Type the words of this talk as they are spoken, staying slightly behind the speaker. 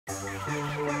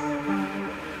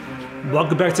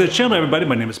Welcome back to the channel, everybody.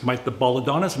 My name is Mike the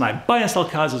Baldadonis, and I buy and sell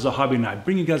cars as a hobby, and I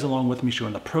bring you guys along with me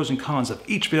showing the pros and cons of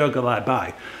each vehicle I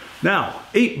buy. Now,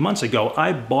 8 months ago,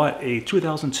 I bought a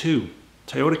 2002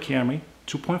 Toyota Camry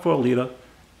 2.4 liter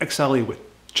XLE with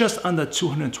just under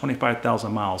 225,000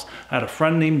 miles. I had a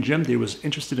friend named Jim that was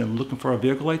interested in looking for a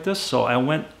vehicle like this, so I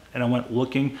went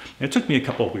looking, and it took me a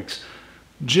couple of weeks.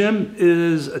 Jim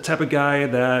is a type of guy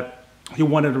that he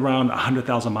wanted around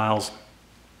 100,000 miles.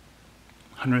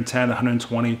 110,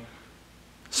 120,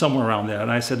 somewhere around there. And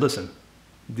I said, listen,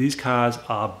 these cars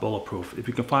are bulletproof. If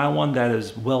you can find one that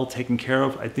is well taken care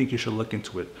of, I think you should look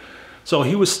into it. So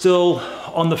he was still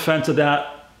on the fence of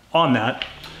that,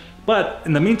 But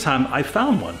in the meantime, I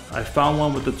found one. I found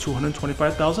one with the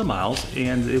 225,000 miles,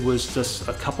 and it was just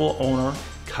a couple owner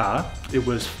car. It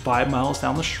was 5 miles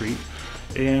down the street.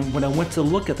 And when I went to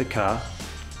look at the car,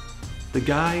 the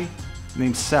guy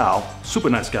named Sal,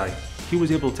 super nice guy, he was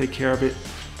able to take care of it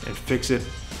and fix it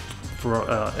for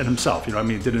and himself. You know what I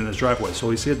mean? He did it in his driveway. So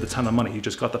he saved a ton of money. He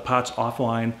just got the parts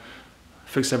offline,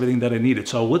 fixed everything that I needed.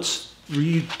 So let's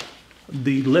read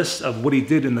the list of what he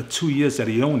did in the 2 years that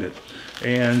he owned it.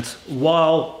 And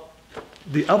while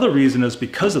the other reason is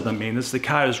because of the maintenance, the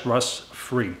car is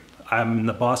rust-free. I'm in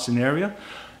the Boston area,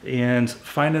 and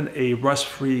finding a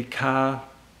rust-free car,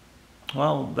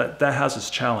 well, that has its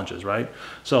challenges, right?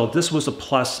 So this was a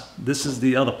plus. This is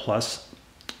the other plus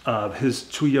of his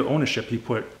 2-year ownership. He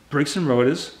put brakes and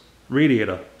rotors,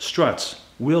 radiator, struts,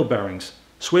 wheel bearings,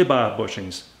 sway bar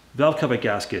bushings, valve cover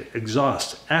gasket,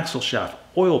 exhaust, axle shaft,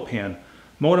 oil pan,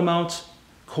 motor mounts,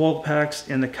 coil packs,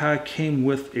 and the car came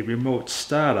with a remote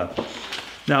starter.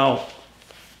 Now,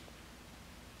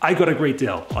 I got a great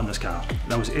deal on this car.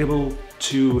 And I was able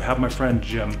to have my friend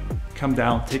Jim come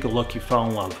down, take a look. He fell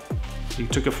in love. He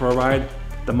took it for a ride.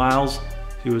 The miles,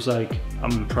 he was like,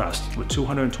 I'm impressed. With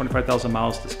 225,000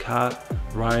 miles, this car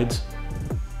rides.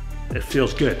 It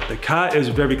feels good. The car is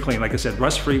very clean. Like I said,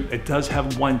 rust-free. It does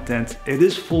have one dent. It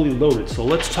is fully loaded. So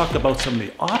let's talk about some of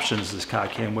the options this car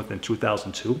came with in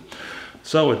 2002.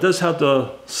 So it does have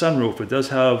the sunroof. It does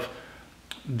have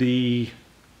the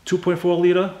 2.4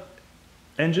 liter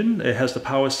engine. It has the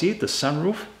power seat, the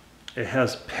sunroof. It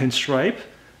has pinstripe.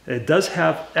 It does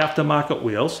have aftermarket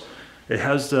wheels. It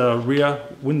has the rear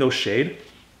window shade.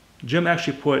 Jim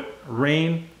actually put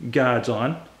rain guards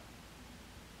on.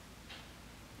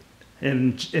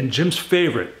 And Jim's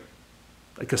favorite,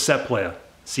 a cassette player,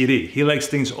 CD. He likes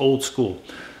things old school.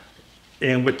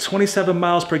 And with 27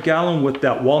 miles per gallon with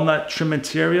that walnut trim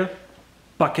interior,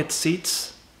 bucket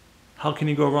seats, how can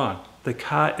you go wrong? The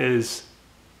car is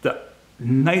the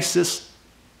nicest,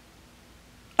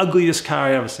 ugliest car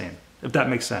I ever seen, if that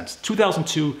makes sense.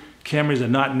 2002 Camrys are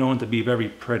not known to be very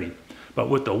pretty, but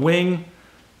with the wing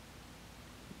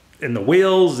and the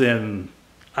wheels, and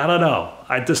I don't know,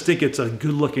 I just think it's a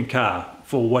good looking car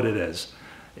for what it is.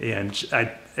 And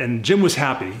Jim was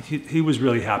happy. He was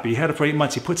really happy. He had it for 8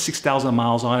 months. He put 6,000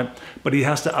 miles on it, but he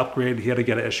has to upgrade. He had to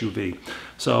get an SUV.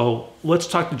 So let's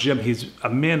talk to Jim. He's a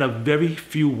man of very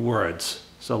few words.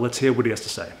 So let's hear what he has to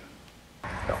say.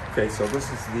 Okay, so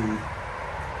this is the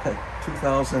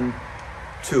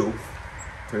 2002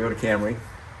 Toyota Camry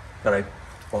that I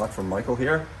bought from Michael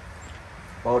here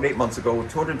about 8 months ago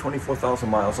with 224,000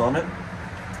 miles on it,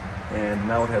 and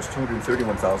now it has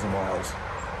 231,000 miles.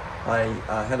 I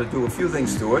had to do a few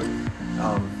things to it.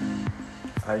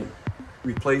 I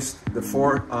replaced the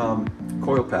 4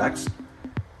 coil packs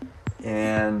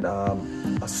and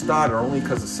a starter only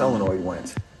because the solenoid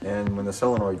went. And when the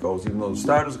solenoid goes, even though the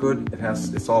starter's good,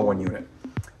 it's all one unit.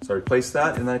 So I replaced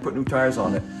that, and then I put new tires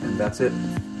on it, and that's it.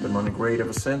 Been running great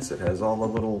ever since. It has all the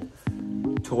little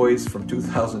toys from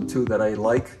 2002 that I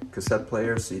like: cassette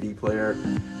player, CD player,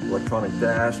 electronic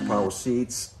dash, power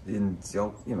seats, and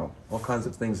you know, all kinds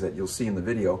of things that you'll see in the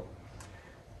video.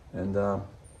 And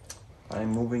I'm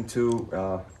moving to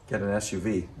get an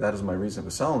SUV. That is my reason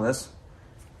for selling this,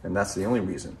 and that's the only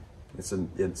reason.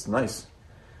 It's nice.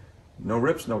 No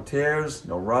rips, no tears,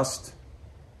 no rust.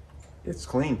 It's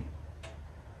clean.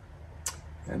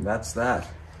 And that's that.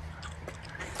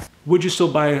 Would you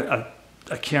still buy a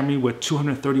Camry with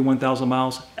 231,000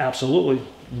 miles? Absolutely.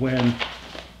 When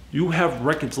you have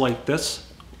records like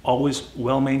this, always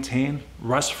well-maintained,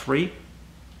 rust-free,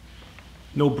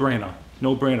 no brainer,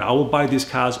 no brainer. I will buy these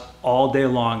cars all day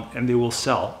long, and they will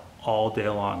sell all day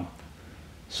long.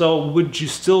 So would you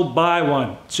still buy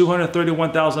one?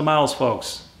 231,000 miles,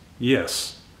 folks.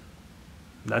 Yes.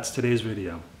 That's today's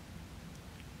video.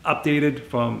 Updated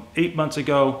from 8 months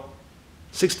ago,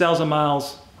 6,000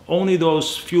 miles, only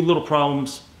those few little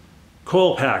problems.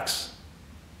 Coil packs,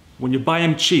 when you buy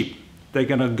them cheap, they're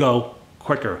gonna go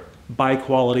quicker. Buy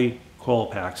quality, coil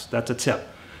packs. That's a tip.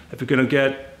 If you're gonna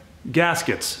get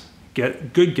gaskets,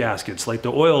 get good gaskets like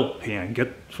the oil pan,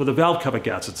 get for the valve cover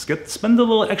gaskets, spend a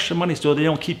little extra money so they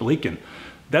don't keep leaking.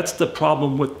 That's the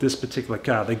problem with this particular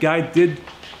car. The guy did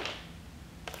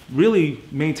really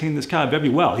maintain this car very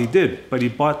well. He did, but he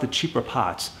bought the cheaper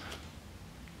parts.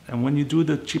 And when you do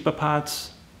the cheaper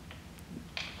parts,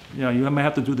 you know, you might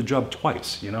have to do the job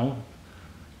twice, you know?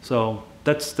 So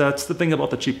that's the thing about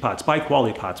the cheap parts. Buy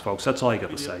quality parts, folks. That's all I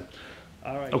got to say.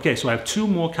 All right. Okay, so I have 2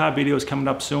 more car videos coming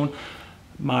up soon.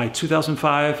 My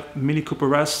 2005 Mini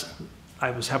Cooper S,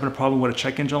 I was having a problem with a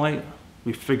check engine light.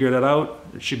 We figured it out.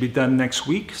 It should be done next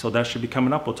week, so that should be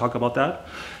coming up. We'll talk about that.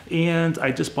 And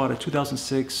I just bought a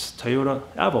 2006 Toyota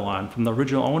Avalon from the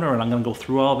original owner, and I'm gonna go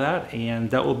through all that, and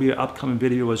that will be an upcoming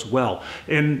video as well.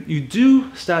 And you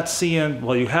do start seeing,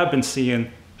 well, you have been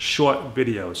seeing short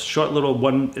videos, short little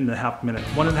 1.5 minute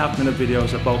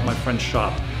videos about my friend's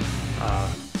shop,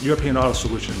 European Auto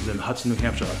Solutions in Hudson, New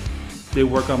Hampshire. They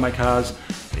work on my cars,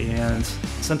 and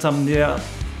since I'm near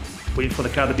waiting for the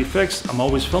car to be fixed, I'm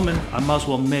always filming. I might as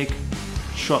well make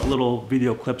short little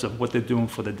video clips of what they're doing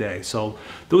for the day. So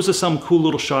those are some cool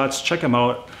little shots. Check them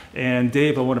out. And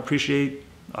Dave,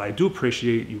 I do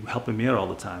appreciate you helping me out all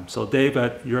the time. So Dave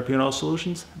at European Auto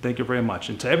Solutions, thank you very much.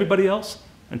 And to everybody else,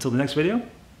 until the next video,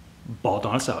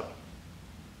 Baldadonis out.